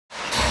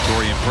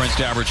Dorian Prince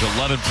averaged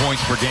 11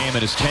 points per game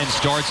in his 10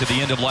 starts at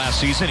the end of last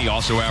season. He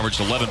also averaged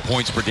 11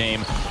 points per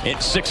game in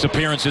 6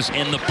 appearances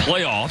in the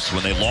playoffs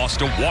when they lost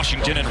to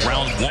Washington in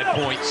round 1.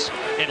 Points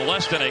in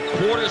less than a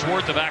quarter's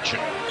worth of action.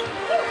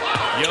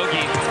 Yogi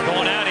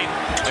going at him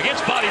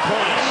against Bobby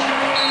Portis.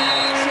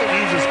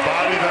 Use his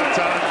body that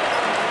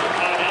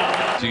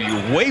time. To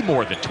you way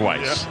more than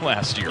twice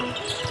last year.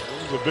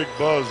 There was a big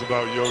buzz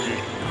about Yogi.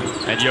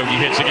 And Yogi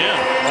hits again.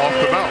 Off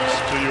the bounce,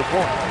 to your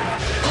point.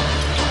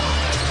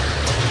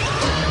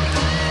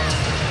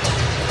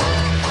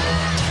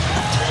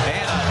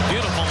 And a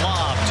beautiful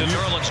lob to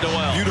Nerlens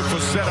Noel. Beautiful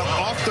setup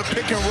off the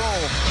pick and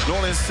roll.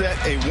 Nolan set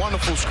a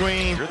wonderful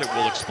screen. That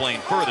we'll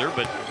explain further,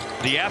 but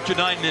the after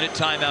 9-minute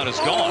timeout is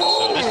gone.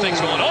 So this thing's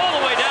going all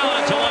the way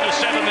down until under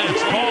 7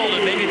 minutes called,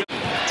 and maybe.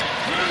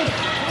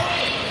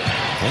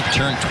 Won't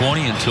turn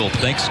 20 until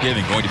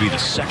Thanksgiving. Going to be the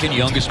second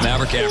youngest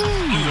Maverick ever.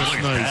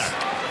 That's nice.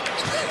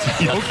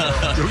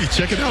 Yogi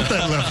checking out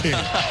that left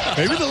hand.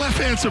 Maybe the left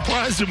hand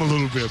surprised him a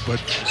little bit, but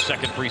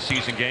Second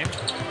preseason game.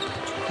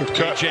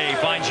 DJ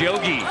finds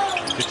Yogi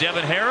to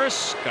Devin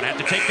Harris. Gonna have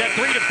to take that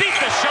three to beat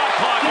the shot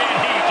clock, and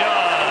he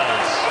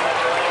does.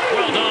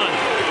 Well done.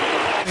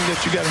 That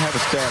you got to have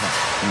a stat on.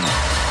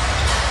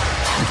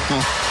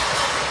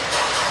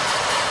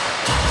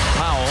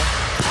 Powell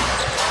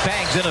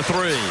bangs in a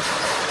three.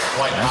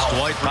 That's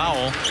Dwight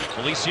Powell.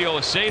 Felicio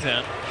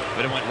Aceven,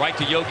 but it went right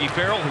to Yogi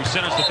Ferrell, who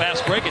centers the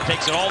fast break. It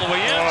takes it all the way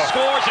in,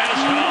 scores, and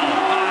it's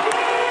fouled.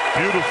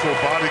 Beautiful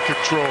body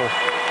control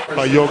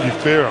by Yogi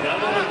Ferrell.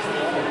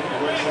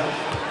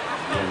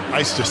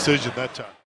 Nice decision that time.